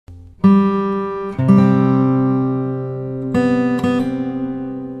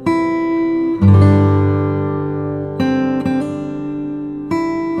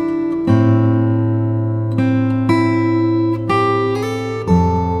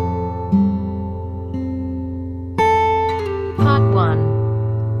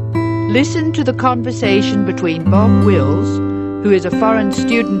Listen to the conversation between Bob Wills, who is a foreign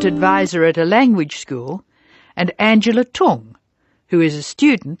student advisor at a language school, and Angela Tung, who is a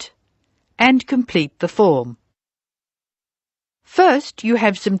student, and complete the form. First, you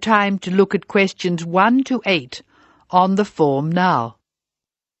have some time to look at questions 1 to 8 on the form now.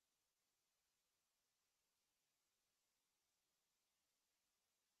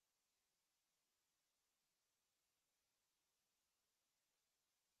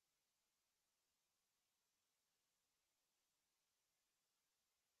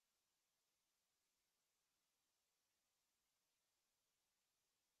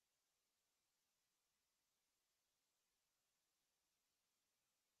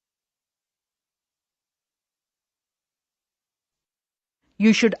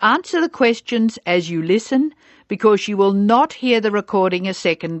 You should answer the questions as you listen because you will not hear the recording a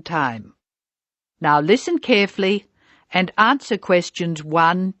second time. Now listen carefully and answer questions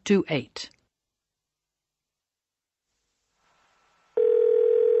 1 to 8.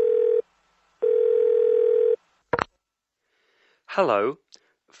 Hello,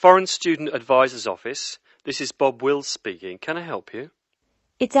 Foreign Student Advisor's Office. This is Bob Wills speaking. Can I help you?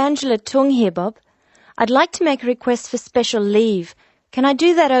 It's Angela Tung here, Bob. I'd like to make a request for special leave. Can I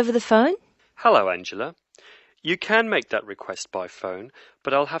do that over the phone? Hello, Angela. You can make that request by phone,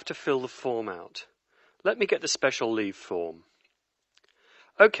 but I'll have to fill the form out. Let me get the special leave form.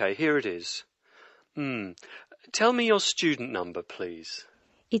 OK, here it is. Tell me your student number, please.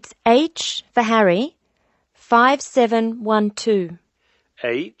 It's H for Harry, 5712.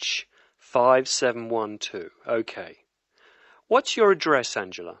 H 5712. OK. What's your address,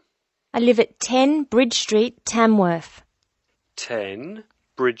 Angela? I live at 10 Bridge Street, Tamworth. 10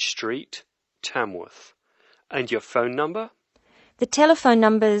 Bridge Street, Tamworth. And your phone number? The telephone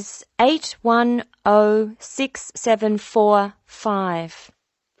number's 8106745.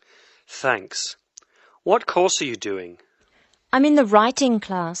 Thanks. What course are you doing? I'm in the writing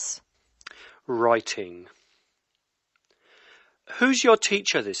class. Writing. Who's your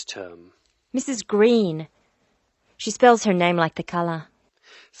teacher this term? Mrs. Green. She spells her name like the colour.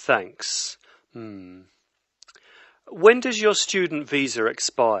 Thanks. When does your student visa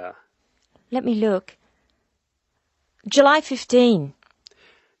expire? Let me look. July 15.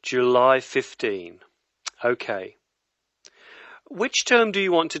 July 15. OK. Which term do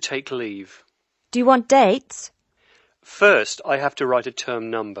you want to take leave? Do you want dates? First, I have to write a term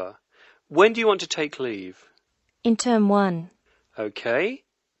number. When do you want to take leave? In term 1. OK.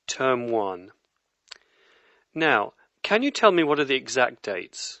 Term 1. Now, can you tell me what are the exact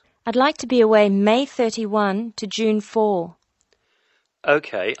dates? I'd like to be away May 31 to June 4.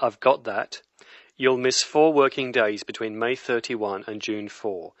 OK, I've got that. You'll miss 4 working days between May 31 and June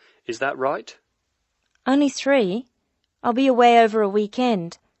 4. Is that right? Only 3. I'll be away over a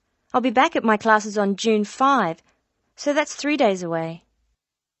weekend. I'll be back at my classes on June 5, so that's 3 days away.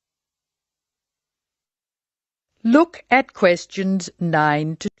 Look at questions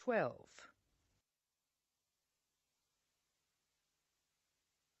 9 to 12.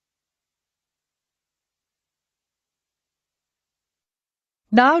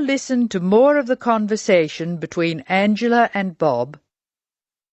 Now listen to more of the conversation between Angela and Bob.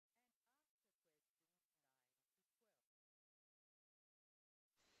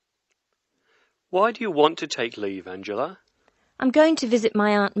 Why do you want to take leave, Angela? I'm going to visit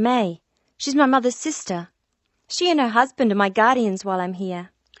my Aunt May. She's my mother's sister. She and her husband are my guardians while I'm here.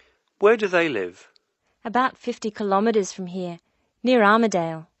 Where do they live? About 50 kilometres from here, near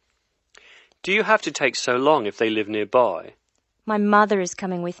Armadale. Do you have to take so long if they live nearby? My mother is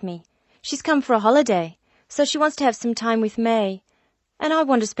coming with me. She's come for a holiday, so she wants to have some time with May. And I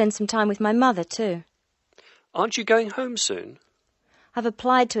want to spend some time with my mother too. Aren't you going home soon? I've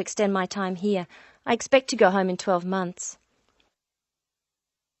applied to extend my time here. I expect to go home in 12 months.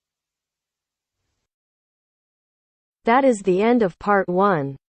 That is the end of part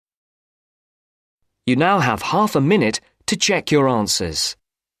 1. You now have half a minute to check your answers.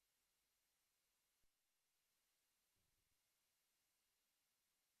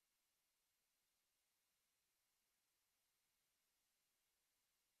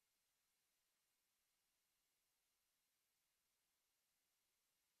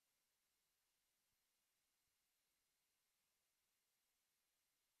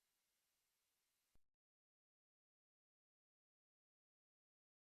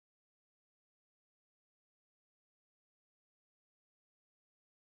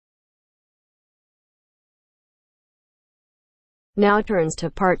 Now turns to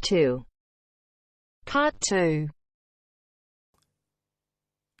part 2. Part 2.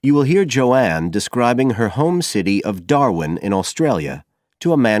 You will hear Joanne describing her home city of Darwin in Australia.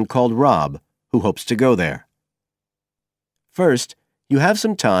 to a man called Rob, who hopes to go there. First, you have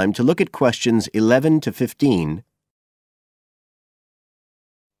some time to look at questions 11 to 15.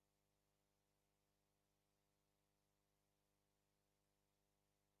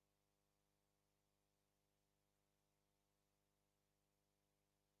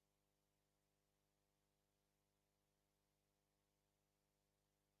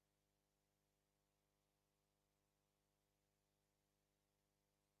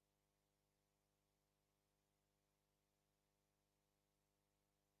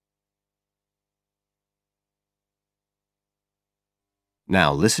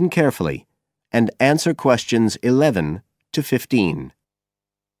 Now listen carefully and answer questions 11 to 15.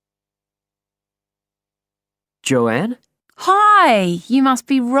 Joanne? Hi, you must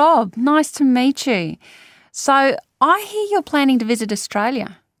be Rob. Nice to meet you. So, I hear you're planning to visit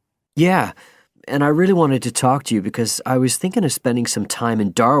Australia. Yeah, and I really wanted to talk to you because I was thinking of spending some time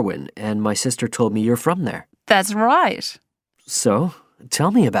in Darwin, and my sister told me you're from there. That's right. So,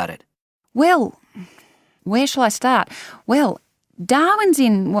 tell me about it. Well, where shall I start? Well, Darwin's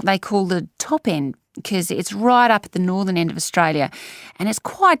in what they call the top end because it's right up at the northern end of Australia, and it's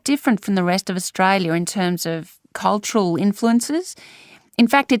quite different from the rest of Australia in terms of cultural influences. In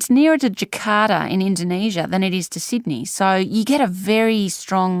fact, it's nearer to Jakarta in Indonesia than it is to Sydney, so you get a very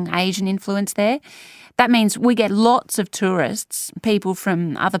strong Asian influence there. That means we get lots of tourists. People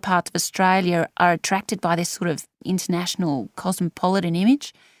from other parts of Australia are attracted by this sort of international cosmopolitan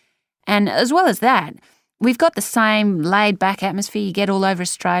image. And as well as that, we've got the same laid-back atmosphere you get all over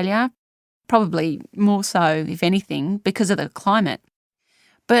Australia, probably more so, if anything, because of the climate.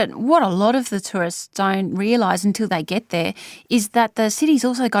 But what a lot of the tourists don't realise until they get there is that the city's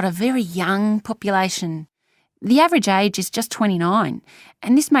also got a very young population. The average age is just 29,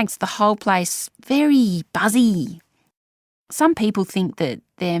 and this makes the whole place very buzzy. Some people think that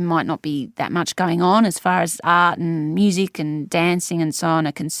there might not be that much going on as far as art and music and dancing and so on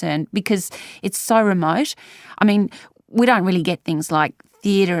are concerned because it's so remote. I mean, we don't really get things like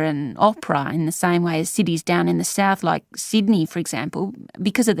theatre and opera in the same way as cities down in the south like Sydney, for example,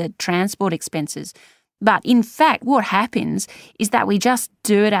 because of the transport expenses. But in fact, what happens is that we just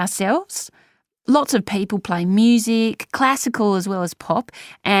do it ourselves. Lots of people play music, classical as well as pop,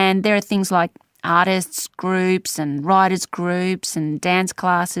 and there are things like artists groups and writers groups and dance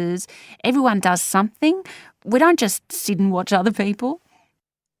classes. Everyone does something. We don't just sit and watch other people.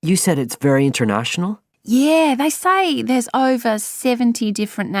 You said it's very international? Yeah, they say there's over 70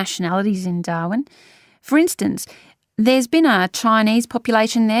 different nationalities in Darwin. For instance, there's been a Chinese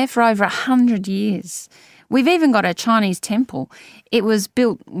population there for over 100 years. We've even got a Chinese temple. It was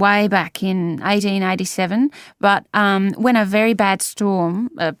built way back in 1887, but when a very bad storm,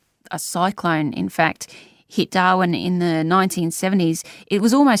 a cyclone in fact, hit Darwin in the 1970s, it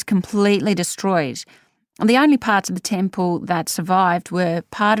was almost completely destroyed. The only parts of the temple that survived were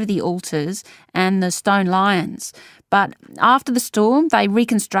part of the altars and the stone lions. But after the storm, they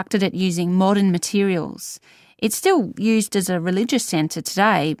reconstructed it using modern materials. It's still used as a religious centre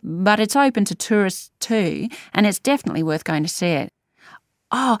today, but it's open to tourists too, and it's definitely worth going to see it.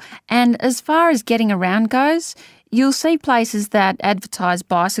 Oh, and as far as getting around goes, you'll see places that advertise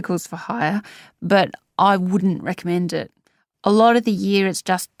bicycles for hire, but I wouldn't recommend it. A lot of the year it's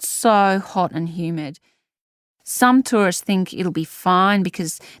just so hot and humid. Some tourists think it'll be fine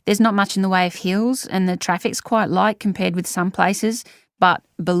because there's not much in the way of hills and the traffic's quite light compared with some places, but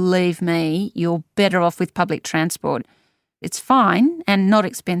believe me, you're better off with public transport. It's fine and not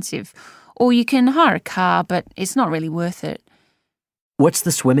expensive. Or you can hire a car, but it's not really worth it. What's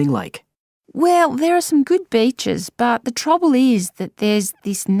the swimming like? Well, there are some good beaches, but the trouble is that there's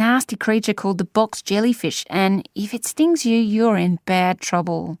this nasty creature called the box jellyfish, and if it stings you, you're in bad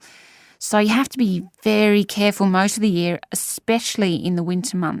trouble. So you have to be very careful most of the year, especially in the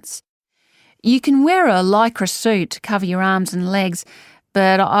winter months. You can wear a lycra suit to cover your arms and legs,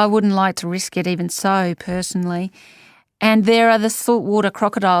 but I wouldn't like to risk it even so, personally. And there are the saltwater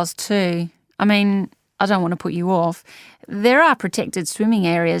crocodiles too. I mean, I don't want to put you off. There are protected swimming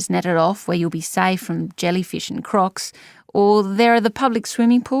areas netted off where you'll be safe from jellyfish and crocs, or there are the public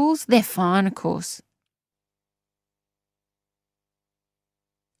swimming pools. They're fine, of course.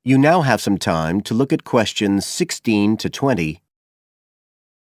 You now have some time to look at questions 16 to 20.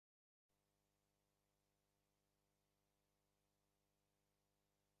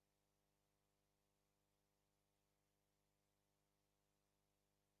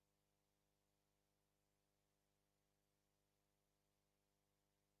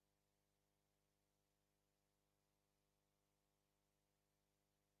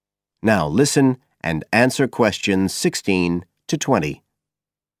 Now listen and answer questions 16 to 20.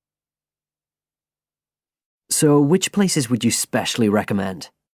 So which places would you specially recommend?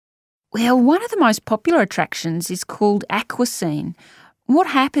 Well, one of the most popular attractions is called Aquascene. What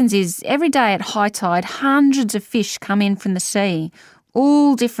happens is every day at high tide, hundreds of fish come in from the sea,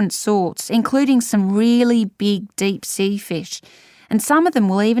 all different sorts, including some really big deep sea fish. And some of them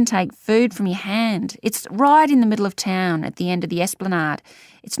will even take food from your hand. It's right in the middle of town at the end of the esplanade.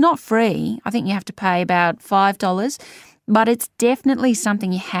 It's not free. I think you have to pay about $5, but it's definitely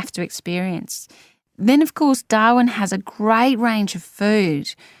something you have to experience. Then, of course, Darwin has a great range of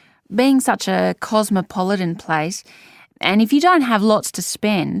food. Being such a cosmopolitan place, and if you don't have lots to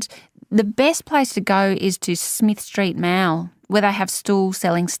spend, the best place to go is to Smith Street Mall, where they have stalls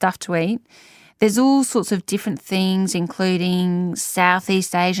selling stuff to eat. There's all sorts of different things, including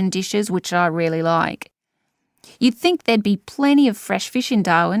Southeast Asian dishes, which I really like. You'd think there'd be plenty of fresh fish in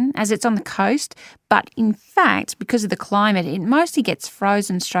Darwin, as it's on the coast, but in fact, because of the climate, it mostly gets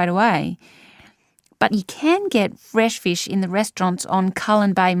frozen straight away. But you can get fresh fish in the restaurants on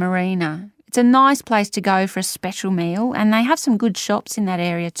Cullen Bay Marina. It's a nice place to go for a special meal, and they have some good shops in that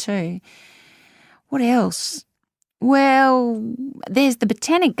area too. What else? Well, there's the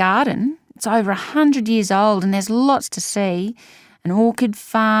Botanic Garden. It's over 100 years old and there's lots to see. An orchid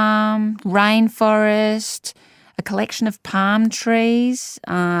farm, rainforest, a collection of palm trees,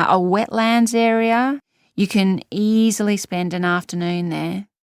 a wetlands area. You can easily spend an afternoon there.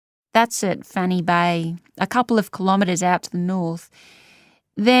 That's at Fanny Bay, a couple of kilometres out to the north.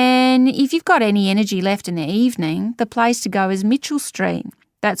 Then, if you've got any energy left in the evening, the place to go is Mitchell Street.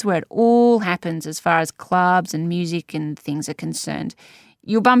 That's where it all happens as far as clubs and music and things are concerned.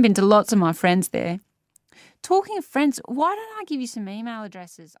 You'll bump into lots of my friends there. Talking of friends, why don't I give you some email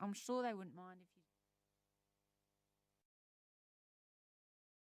addresses? I'm sure they wouldn't mind if you...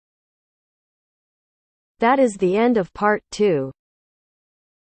 That is the end of part 2.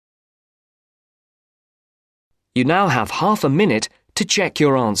 You now have half a minute to check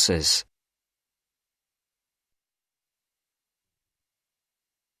your answers.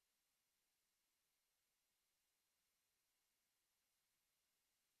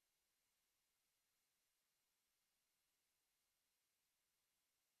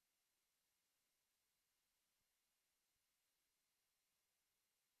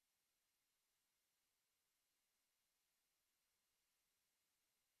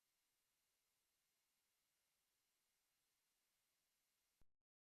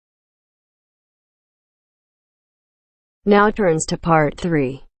 Now turns to part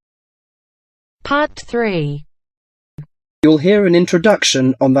 3. Part 3. You'll hear an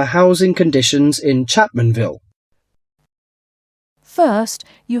introduction on the housing conditions in Chapmanville. First,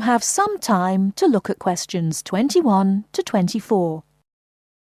 you have some time to look at questions 21 to 24.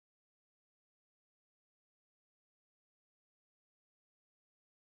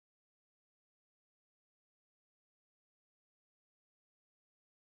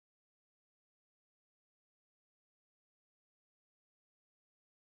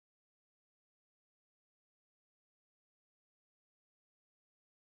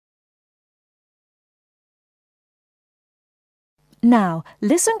 Now,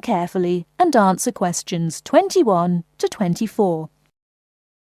 listen carefully and answer questions 21 to 24.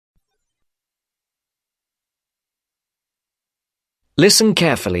 Listen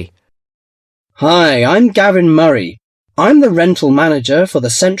carefully. Hi, I'm Gavin Murray. I'm the rental manager for the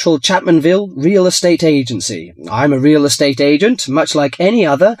Central Chapmanville Real Estate Agency. I'm a real estate agent, much like any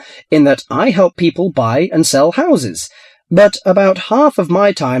other, in that I help people buy and sell houses. But about half of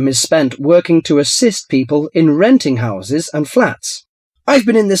my time is spent working to assist people in renting houses and flats. I've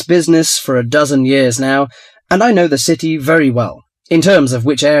been in this business for a dozen years now, and I know the city very well, in terms of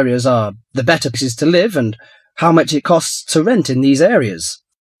which areas are the better places to live and how much it costs to rent in these areas.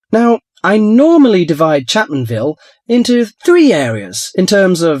 Now, I normally divide Chapmanville into 3 areas in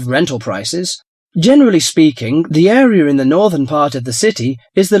terms of rental prices. Generally speaking, the area in the northern part of the city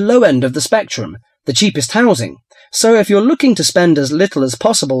is the low end of the spectrum, the cheapest housing. So if you're looking to spend as little as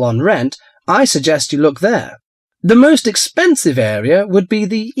possible on rent, I suggest you look there. The most expensive area would be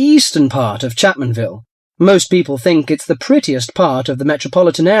the eastern part of Chapmanville. Most people think it's the prettiest part of the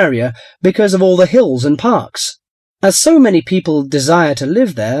metropolitan area because of all the hills and parks. As so many people desire to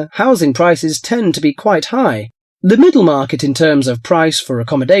live there, housing prices tend to be quite high. The middle market in terms of price for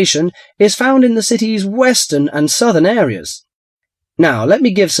accommodation is found in the city's western and southern areas. Now, let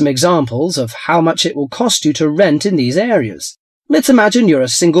me give some examples of how much it will cost you to rent in these areas. Let's imagine you're a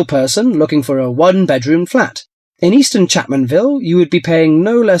single person looking for a 1-bedroom flat. In eastern Chapmanville, you would be paying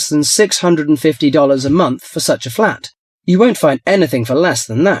no less than $650 a month for such a flat. You won't find anything for less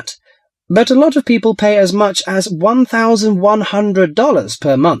than that. But a lot of people pay as much as $1,100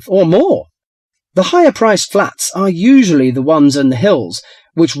 per month or more. The higher-priced flats are usually the ones in the hills,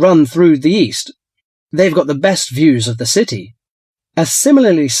 which run through the east. They've got the best views of the city. A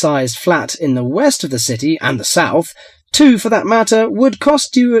similarly sized flat in the west of the city and the south, two for that matter, would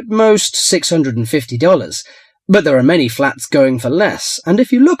cost you at most $650. But there are many flats going for less, and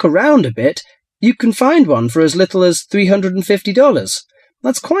if you look around a bit, you can find one for as little as $350.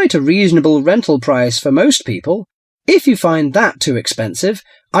 That's quite a reasonable rental price for most people. If you find that too expensive,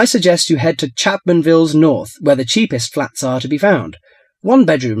 I suggest you head to Chapmanville's north, where the cheapest flats are to be found.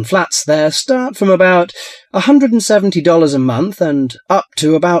 One-bedroom flats there start from about $170 a month and up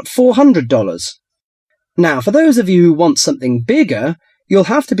to about $400. Now, for those of you who want something bigger, you'll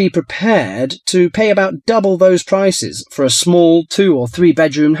have to be prepared to pay about double those prices for a small 2- or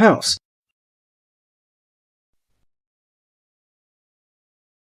 3-bedroom house.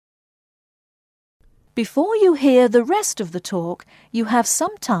 Before you hear the rest of the talk, you have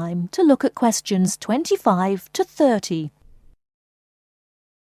some time to look at questions 25 to 30.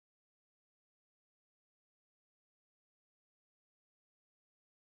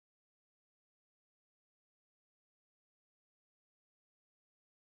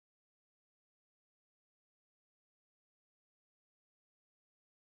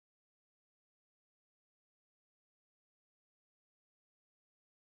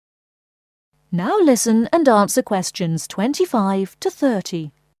 Now listen and answer questions 25 to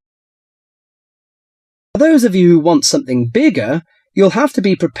 30. For those of you who want something bigger, you'll have to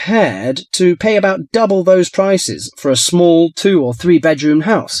be prepared to pay about double those prices for a small 2- or 3-bedroom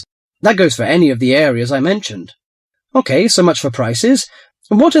house. That goes for any of the areas I mentioned. Okay, so much for prices.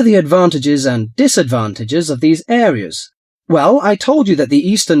 What are the advantages and disadvantages of these areas? Well, I told you that the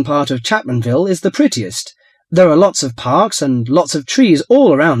eastern part of Chapmanville is the prettiest. There are lots of parks and lots of trees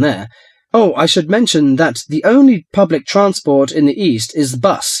all around there. Oh, I should mention that the only public transport in the east is the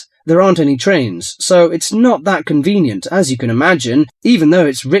bus. There aren't any trains, so it's not that convenient, as you can imagine, even though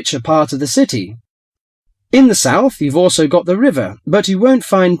it's richer part of the city. In the south, you've also got the river, but you won't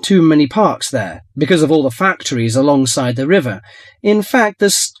find too many parks there, because of all the factories alongside the river. In fact,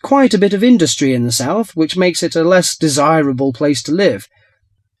 there's quite a bit of industry in the south, which makes it a less desirable place to live.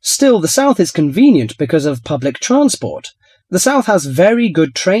 Still, the south is convenient because of public transport. The south has very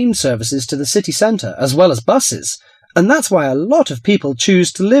good train services to the city centre, as well as buses, and that's why a lot of people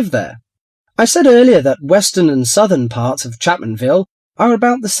choose to live there. I said earlier that western and southern parts of Chapmanville are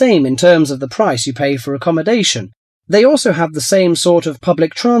about the same in terms of the price you pay for accommodation. They also have the same sort of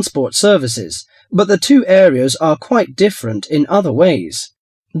public transport services, but the two areas are quite different in other ways.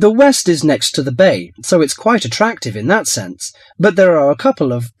 The west is next to the bay, so it's quite attractive in that sense, but there are a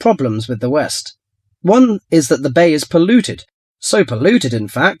couple of problems with the west. One is that the bay is polluted, so polluted in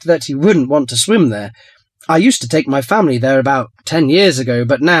fact that you wouldn't want to swim there. I used to take my family there about 10 years ago,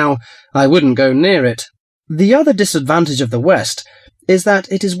 but now I wouldn't go near it. The other disadvantage of the west is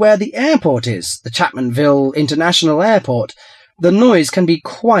that it is where the airport is, the Chapmanville International Airport. The noise can be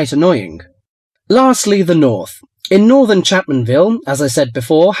quite annoying. Lastly, the north. In northern Chapmanville, as I said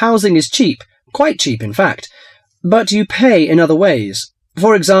before, housing is cheap, quite cheap in fact, but you pay in other ways.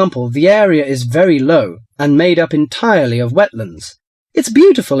 For example, the area is very low and made up entirely of wetlands. It's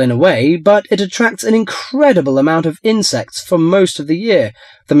beautiful in a way, but it attracts an incredible amount of insects for most of the year.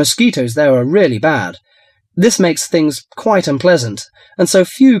 The mosquitoes there are really bad. This makes things quite unpleasant, and so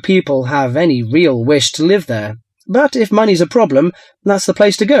few people have any real wish to live there. But if money's a problem, that's the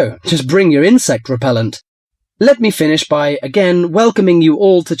place to go. Just bring your insect repellent. Let me finish by again welcoming you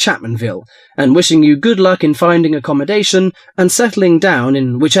all to Chapmanville and wishing you good luck in finding accommodation and settling down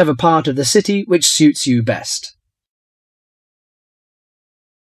in whichever part of the city which suits you best.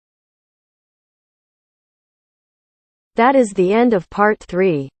 That is the end of part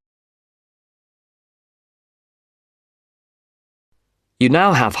 3. You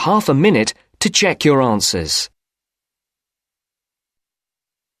now have half a minute to check your answers.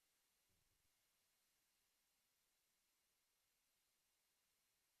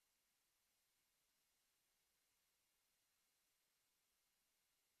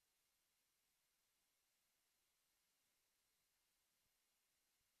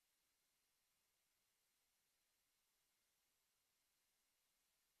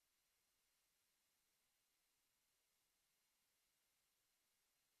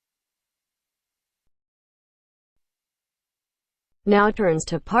 Now turns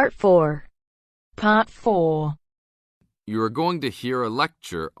to part 4. Part 4. You are going to hear a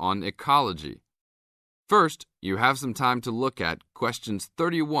lecture on ecology. First, you have some time to look at questions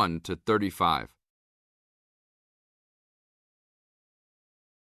 31 to 35.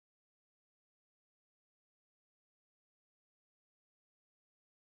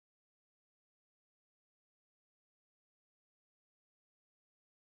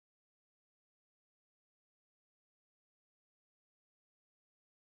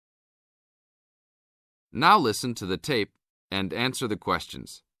 Now listen to the tape and answer the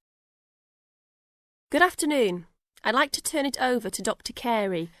questions. Good afternoon. I'd like to turn it over to Dr.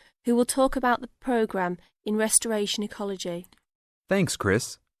 Carey, who will talk about the programme in restoration ecology. Thanks,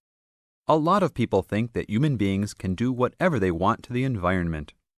 Chris. A lot of people think that human beings can do whatever they want to the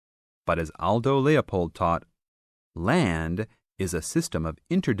environment. But as Aldo Leopold taught, land is a system of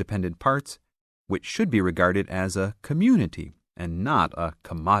interdependent parts which should be regarded as a community and not a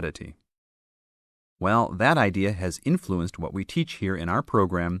commodity. Well, that idea has influenced what we teach here in our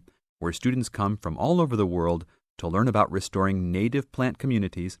program, where students come from all over the world to learn about restoring native plant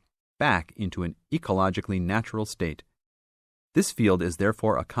communities back into an ecologically natural state. This field is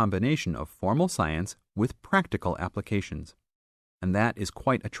therefore a combination of formal science with practical applications, and that is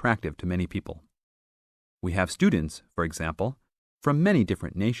quite attractive to many people. We have students, for example, from many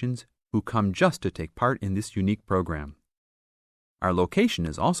different nations who come just to take part in this unique program. Our location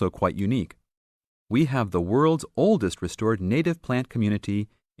is also quite unique. We have the world's oldest restored native plant community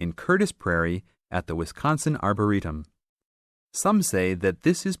in Curtis Prairie at the Wisconsin Arboretum. Some say that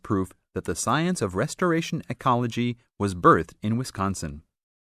this is proof that the science of restoration ecology was birthed in Wisconsin.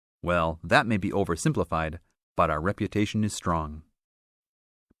 Well, that may be oversimplified, but our reputation is strong.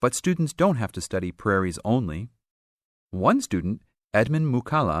 But students don't have to study prairies only. One student, Edmund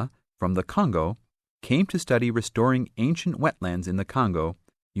Mukala from the Congo, came to study restoring ancient wetlands in the Congo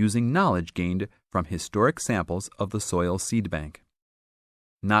using knowledge gained from historic samples of the soil seed bank.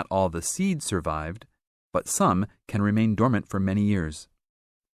 Not all the seeds survived, but some can remain dormant for many years.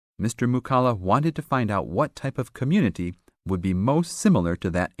 Mr. Mukala wanted to find out what type of community would be most similar to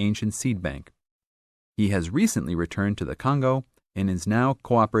that ancient seed bank. He has recently returned to the Congo and is now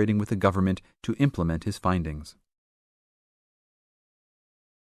cooperating with the government to implement his findings.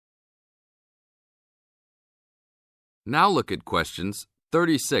 Now look at questions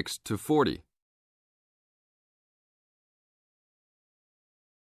 36 to 40.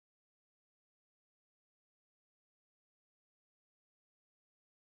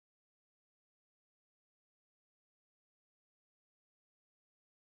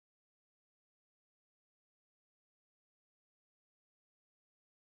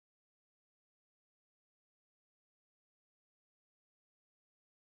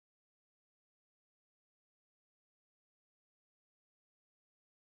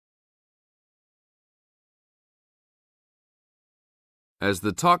 As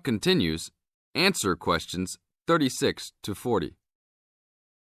the talk continues, answer questions 36 to 40.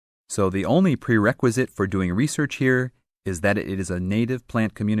 So the only prerequisite for doing research here is that it is a native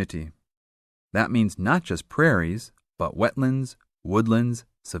plant community. That means not just prairies, but wetlands, woodlands,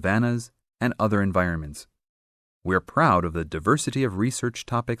 savannas, and other environments. We're proud of the diversity of research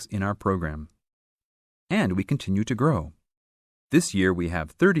topics in our program. And we continue to grow. This year we have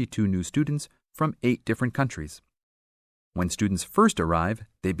 32 new students from 8 different countries. When students first arrive,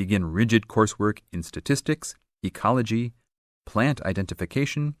 they begin rigid coursework in statistics, ecology, plant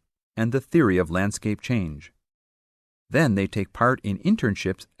identification, and the theory of landscape change. Then they take part in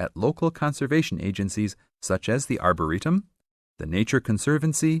internships at local conservation agencies such as the Arboretum, the Nature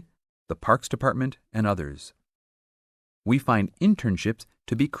Conservancy, the Parks Department, and others. We find internships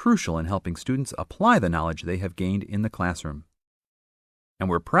to be crucial in helping students apply the knowledge they have gained in the classroom. And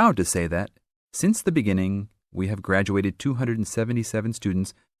we're proud to say that, since the beginning, we have graduated 277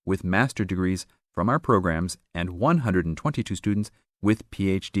 students with master degrees from our programs and 122 students with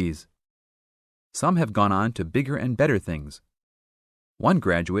PhDs. Some have gone on to bigger and better things. One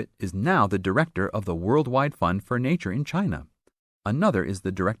graduate is now the director of the Worldwide Fund for Nature in China. Another is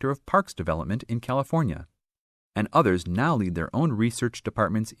the director of Parks Development in California. And others now lead their own research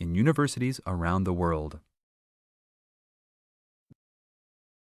departments in universities around the world.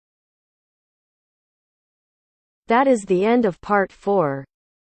 That is the end of part 4.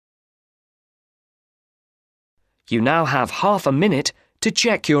 You now have half a minute to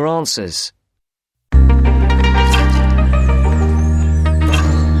check your answers.